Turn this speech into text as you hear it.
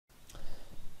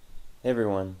Hey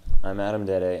everyone, I'm Adam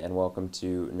Dede and welcome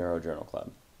to Neurojournal Club.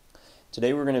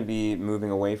 Today we're going to be moving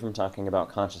away from talking about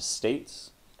conscious states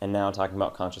and now talking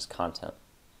about conscious content.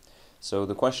 So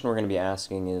the question we're going to be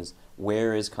asking is,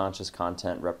 where is conscious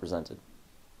content represented?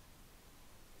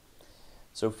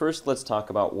 So first let's talk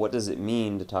about what does it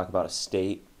mean to talk about a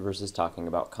state versus talking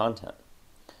about content.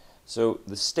 So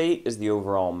the state is the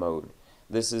overall mode.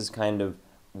 This is kind of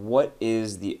what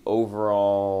is the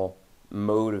overall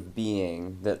mode of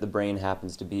being that the brain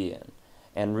happens to be in.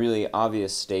 And really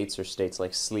obvious states are states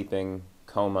like sleeping,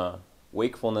 coma,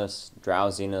 wakefulness,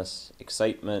 drowsiness,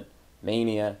 excitement,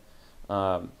 mania.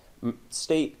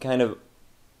 State kind of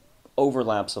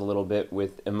overlaps a little bit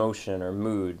with emotion or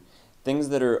mood, things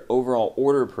that are overall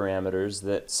order parameters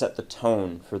that set the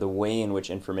tone for the way in which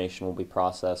information will be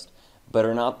processed, but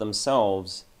are not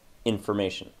themselves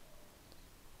information.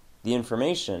 The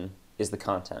information is the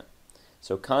content.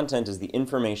 So content is the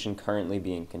information currently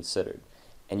being considered.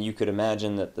 And you could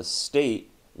imagine that the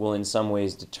state will in some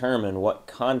ways determine what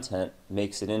content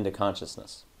makes it into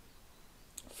consciousness.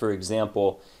 For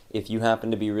example, if you happen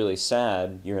to be really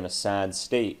sad, you're in a sad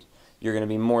state, you're going to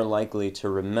be more likely to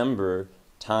remember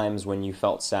times when you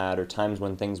felt sad or times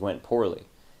when things went poorly.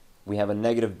 We have a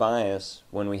negative bias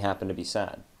when we happen to be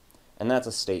sad. And that's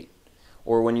a state.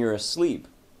 Or when you're asleep,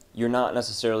 you're not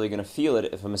necessarily going to feel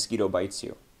it if a mosquito bites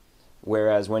you.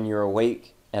 Whereas when you're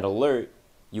awake and alert,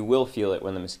 you will feel it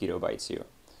when the mosquito bites you.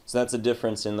 So that's a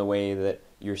difference in the way that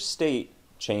your state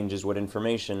changes what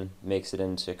information makes it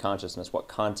into consciousness, what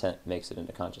content makes it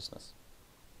into consciousness.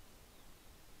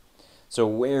 So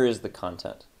where is the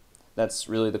content? That's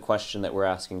really the question that we're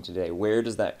asking today. Where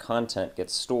does that content get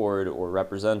stored or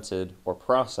represented or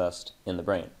processed in the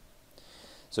brain?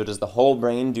 So does the whole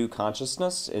brain do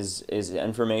consciousness? Is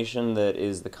information that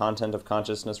is the content of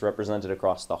consciousness represented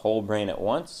across the whole brain at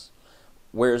once?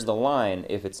 Where's the line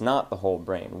if it's not the whole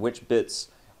brain? Which bits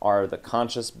are the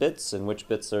conscious bits and which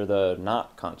bits are the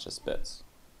not conscious bits?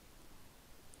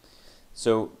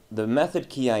 So the method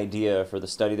key idea for the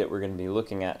study that we're going to be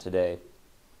looking at today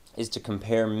is to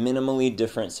compare minimally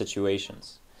different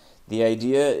situations. The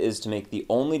idea is to make the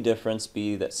only difference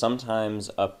be that sometimes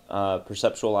a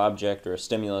perceptual object or a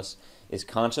stimulus is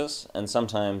conscious and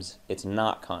sometimes it's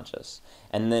not conscious.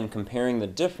 And then comparing the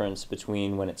difference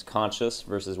between when it's conscious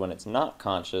versus when it's not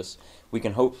conscious, we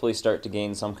can hopefully start to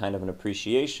gain some kind of an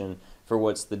appreciation for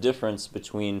what's the difference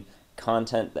between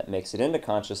content that makes it into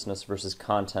consciousness versus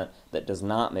content that does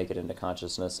not make it into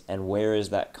consciousness, and where is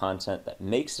that content that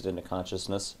makes it into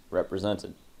consciousness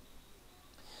represented.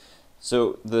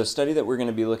 So the study that we're going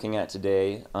to be looking at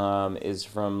today is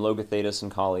from Logothetis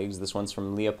and colleagues. This one's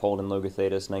from Leopold and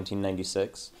Logothetis,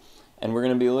 1996. And we're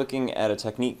going to be looking at a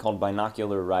technique called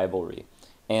binocular rivalry.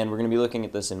 And we're going to be looking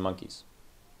at this in monkeys.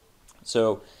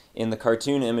 So in the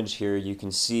cartoon image here, you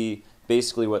can see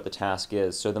basically what the task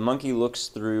is. So the monkey looks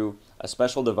through a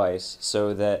special device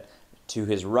so that to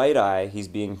his right eye, he's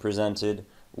being presented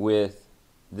with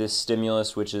this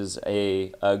stimulus, which is a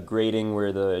grating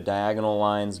where the diagonal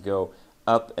lines go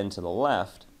up and to the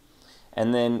left.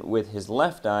 And then with his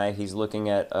left eye, he's looking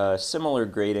at a similar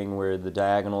grating where the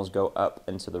diagonals go up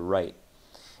and to the right.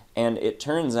 And it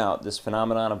turns out, this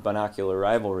phenomenon of binocular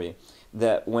rivalry,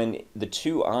 that when the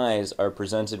two eyes are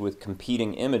presented with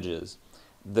competing images,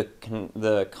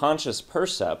 the conscious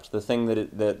percept, the thing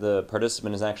that the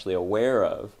participant is actually aware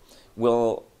of,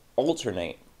 will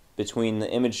alternate between the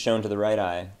image shown to the right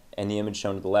eye and the image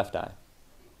shown to the left eye.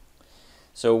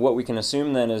 So what we can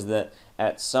assume then is that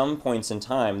at some points in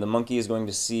time, the monkey is going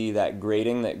to see that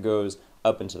grating that goes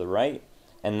up and to the right,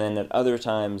 and then at other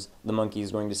times, the monkey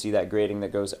is going to see that grating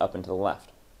that goes up and to the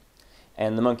left.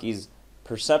 And the monkey's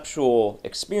perceptual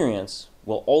experience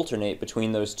will alternate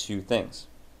between those two things.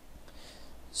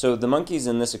 So the monkeys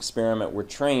in this experiment were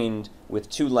trained with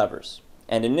two levers.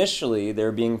 And initially,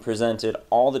 they're being presented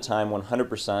all the time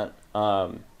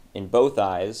 100% in both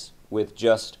eyes with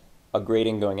just a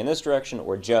grating going in this direction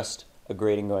or just a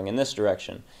grating going in this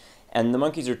direction. And the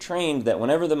monkeys are trained that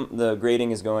whenever the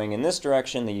grating is going in this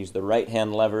direction, they use the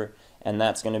right-hand lever, and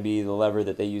that's going to be the lever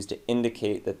that they use to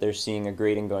indicate that they're seeing a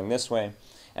grating going this way.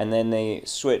 And then they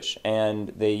switch and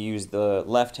they use the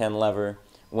left-hand lever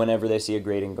whenever they see a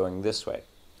grating going this way.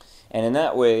 And in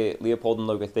that way, Leopold and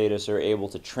Logothetis are able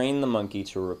to train the monkey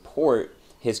to report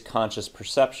his conscious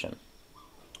perception.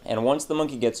 And once the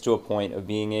monkey gets to a point of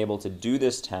being able to do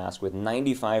this task with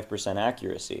 95%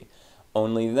 accuracy,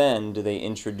 only then do they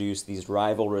introduce these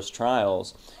rivalrous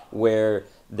trials where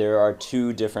there are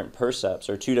two different percepts,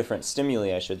 or two different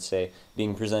stimuli, I should say,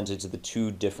 being presented to the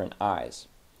two different eyes.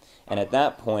 And at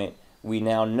that point, we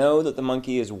now know that the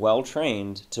monkey is well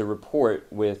trained to report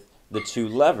with the two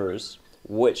levers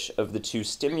which of the two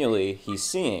stimuli he's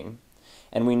seeing.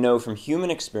 And we know from human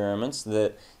experiments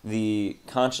that the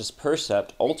conscious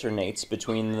percept alternates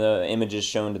between the images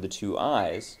shown to the two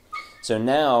eyes. So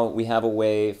now we have a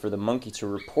way for the monkey to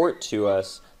report to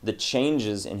us the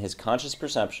changes in his conscious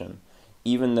perception,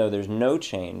 even though there's no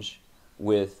change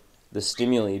with the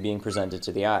stimuli being presented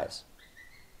to the eyes.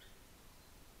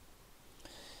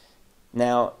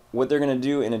 Now, what they're going to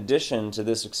do in addition to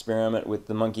this experiment with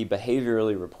the monkey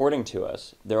behaviorally reporting to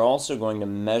us, they're also going to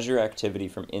measure activity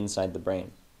from inside the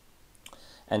brain.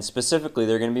 And specifically,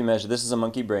 they're going to be measured. This is a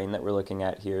monkey brain that we're looking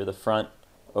at here, the front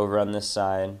over on this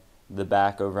side, the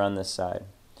back over on this side.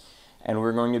 And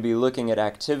we're going to be looking at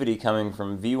activity coming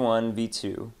from V1,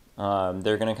 V2.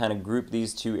 They're going to kind of group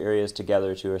these two areas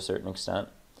together to a certain extent.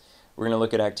 We're going to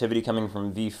look at activity coming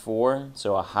from V4,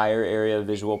 so a higher area of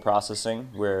visual processing,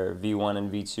 where V1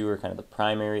 and V2 are kind of the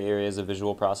primary areas of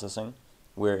visual processing,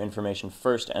 where information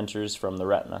first enters from the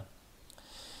retina.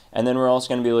 And then we're also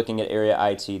going to be looking at area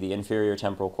IT, the inferior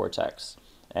temporal cortex.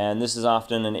 And this is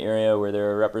often an area where there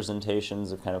are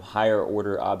representations of kind of higher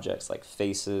order objects like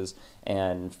faces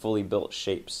and fully built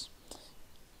shapes.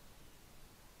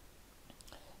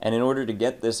 And in order to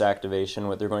get this activation,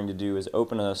 what they're going to do is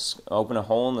open a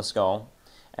hole in the skull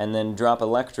and then drop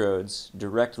electrodes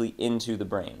directly into the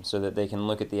brain so that they can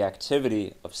look at the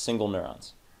activity of single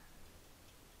neurons.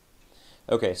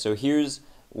 Okay, so here's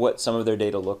what some of their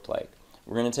data looked like.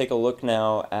 We're going to take a look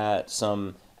now at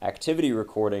some activity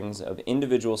recordings of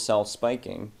individual cell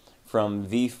spiking from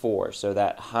V4, so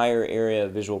that higher area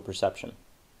of visual perception.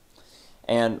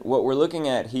 And what we're looking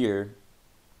at here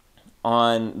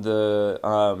on the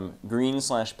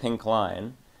green/pink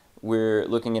line, we're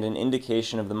looking at an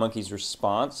indication of the monkey's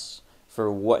response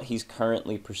for what he's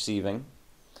currently perceiving.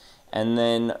 And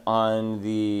then on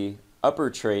the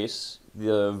upper trace,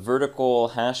 the vertical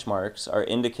hash marks are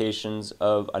indications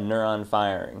of a neuron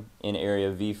firing in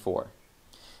area V4.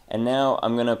 And now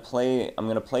I'm going to play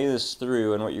this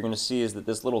through, and what you're going to see is that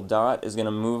this little dot is going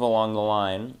to move along the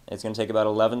line. It's going to take about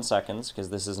 11 seconds because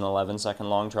this is an 11-second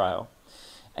long trial.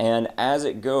 And as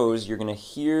it goes, you're going to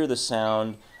hear the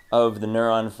sound of the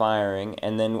neuron firing,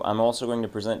 and then I'm also going to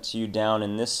present to you down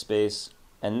in this space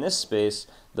and this space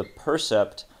the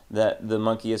percept that the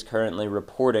monkey is currently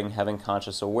reporting having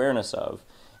conscious awareness of.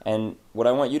 And what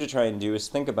I want you to try and do is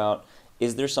think about,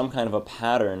 is there some kind of a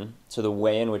pattern to the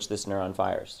way in which this neuron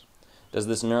fires? Does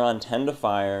this neuron tend to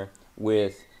fire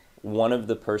with one of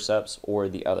the percepts or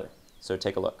the other? So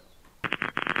take a look.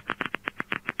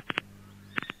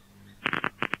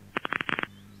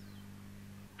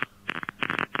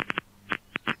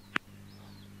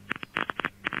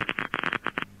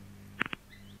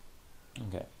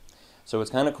 Okay, so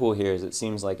what's kind of cool here is it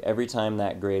seems like every time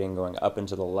that grading going up and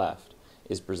to the left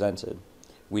is presented,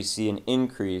 we see an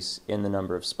increase in the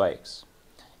number of spikes.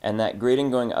 And that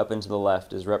grading going up and to the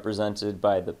left is represented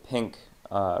by the pink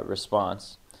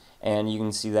response. And you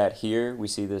can see that here. We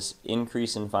see this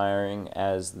increase in firing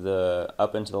as the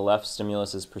up and to the left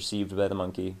stimulus is perceived by the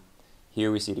monkey.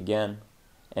 Here we see it again,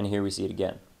 and here we see it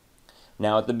again.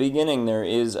 Now at the beginning there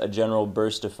is a general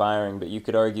burst of firing, but you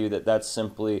could argue that that's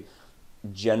simply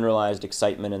generalized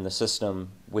excitement in the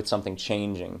system with something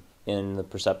changing in the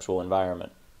perceptual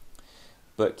environment.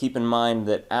 But keep in mind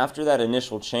that after that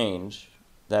initial change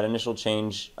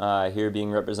here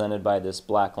being represented by this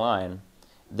black line,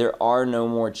 there are no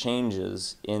more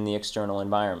changes in the external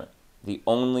environment. The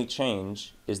only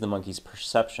change is the monkey's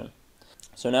perception.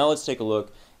 So now let's take a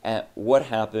look at what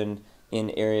happened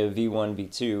in area V1,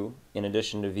 V2, in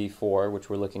addition to V4, which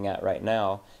we're looking at right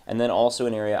now, and then also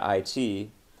in area IT.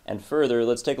 And further,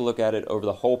 let's take a look at it over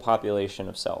the whole population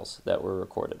of cells that were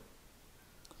recorded.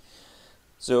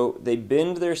 So they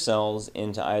binned their cells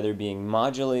into either being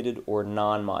modulated or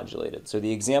non-modulated. So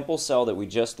the example cell that we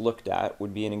just looked at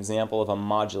would be an example of a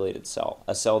modulated cell,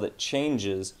 a cell that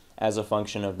changes as a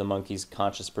function of the monkey's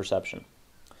conscious perception.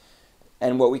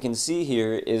 And what we can see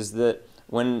here is that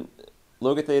when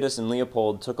Logothetis and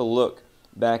Leopold took a look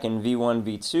back in V1,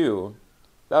 V2,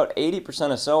 about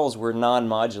 80% of cells were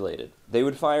non-modulated. They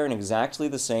would fire in exactly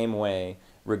the same way,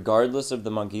 regardless of the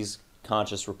monkey's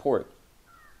conscious report.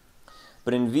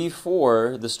 But in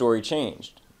V4, the story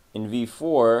changed. In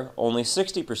V4, only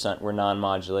 60% were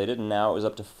non-modulated, and now it was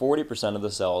up to 40% of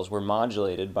the cells were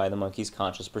modulated by the monkey's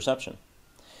conscious perception.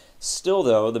 Still,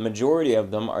 though, the majority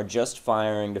of them are just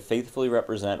firing to faithfully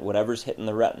represent whatever's hitting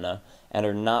the retina and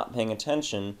are not paying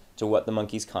attention to what the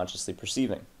monkey's consciously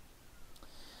perceiving.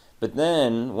 But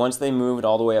then, once they moved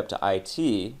all the way up to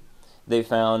IT, they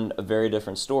found a very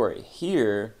different story.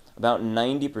 Here, about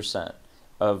 90%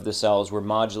 of the cells were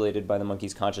modulated by the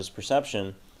monkey's conscious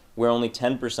perception, where only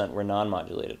 10% were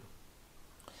non-modulated.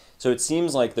 So it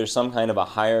seems like there's some kind of a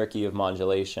hierarchy of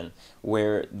modulation,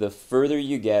 where the further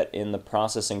you get in the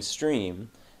processing stream,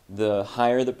 the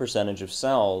higher the percentage of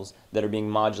cells that are being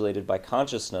modulated by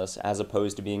consciousness as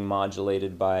opposed to being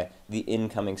modulated by the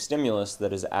incoming stimulus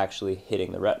that is actually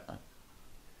hitting the retina.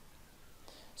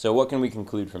 So what can we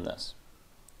conclude from this?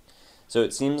 So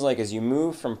it seems like as you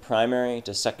move from primary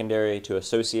to secondary to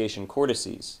association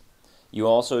cortices, you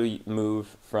also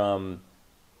move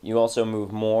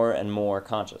more and more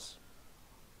conscious.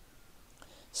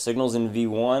 Signals in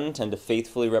V1 tend to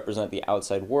faithfully represent the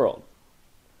outside world,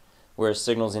 whereas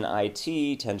signals in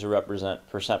IT tend to represent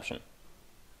perception.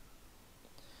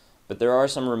 But there are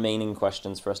some remaining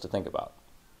questions for us to think about.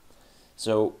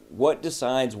 So what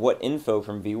decides what info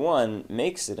from V1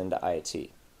 makes it into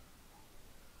IT?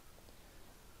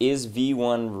 Is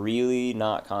V1 really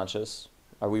not conscious?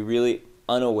 Are we really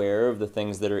unaware of the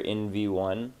things that are in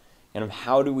V1? And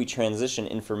how do we transition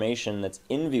information that's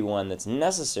in V1 that's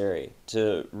necessary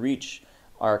to reach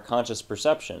our conscious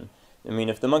perception? I mean,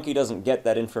 if the monkey doesn't get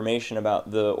that information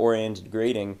about the oriented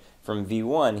grading from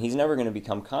V1, he's never going to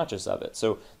become conscious of it.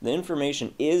 So the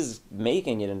information is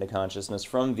making it into consciousness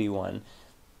from V1,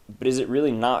 but is it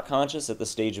really not conscious at the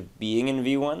stage of being in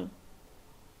V1?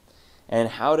 And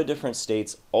how do different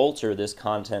states alter this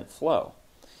content flow?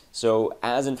 So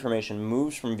as information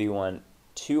moves from V1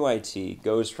 to IT,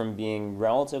 goes from being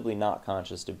relatively not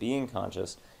conscious to being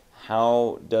conscious,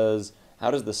 how does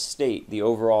the state, the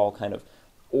overall kind of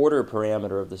order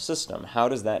parameter of the system, how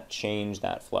does that change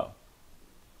that flow?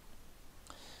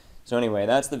 So anyway,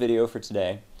 that's the video for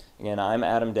today. Again, I'm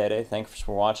Adam Dede. Thanks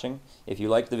for watching. If you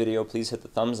liked the video, please hit the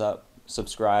thumbs up,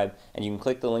 subscribe, and you can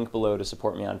click the link below to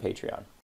support me on Patreon.